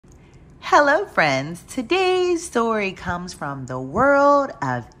Hello, friends. Today's story comes from the world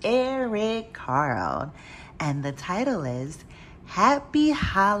of Eric Carle, and the title is Happy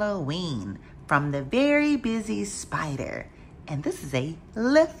Halloween from the Very Busy Spider. And this is a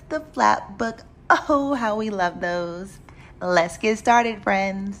lift the flap book. Oh, how we love those. Let's get started,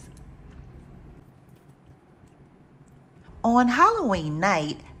 friends. On Halloween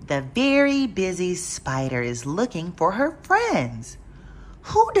night, the very busy spider is looking for her friends.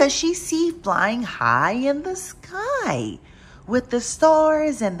 Who does she see flying high in the sky with the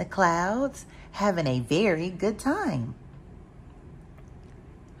stars and the clouds, having a very good time?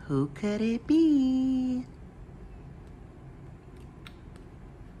 Who could it be?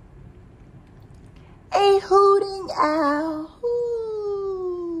 A hooting owl.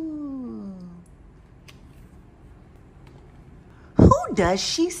 Ooh. Who does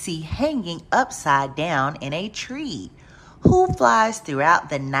she see hanging upside down in a tree? Who flies throughout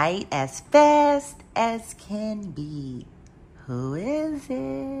the night as fast as can be? Who is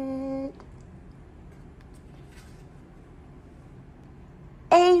it?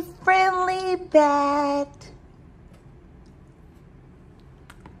 A friendly bat.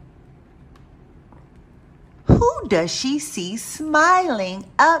 Who does she see smiling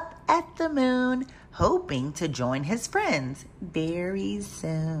up at the moon, hoping to join his friends very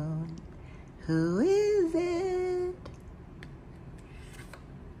soon? Who is it?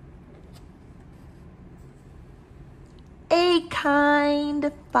 A kind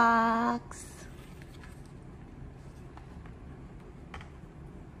fox.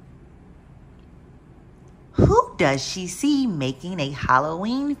 Who does she see making a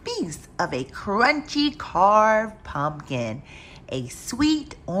Halloween feast of a crunchy carved pumpkin, a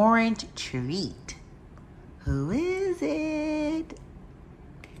sweet orange treat? Who is it?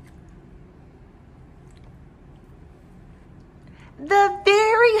 The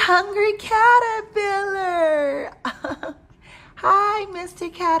very hungry caterpillar. Hi,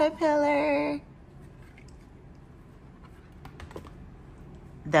 Mr. Caterpillar.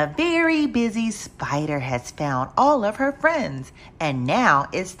 The very busy spider has found all of her friends, and now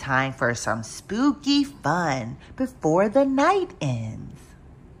it's time for some spooky fun before the night ends.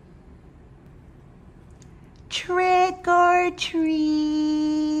 Trick or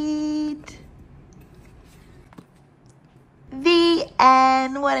treat. The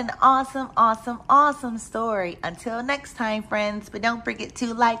end. What an awesome story. Until next time, friends. But don't forget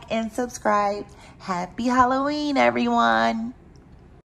to like and subscribe. Happy Halloween, everyone.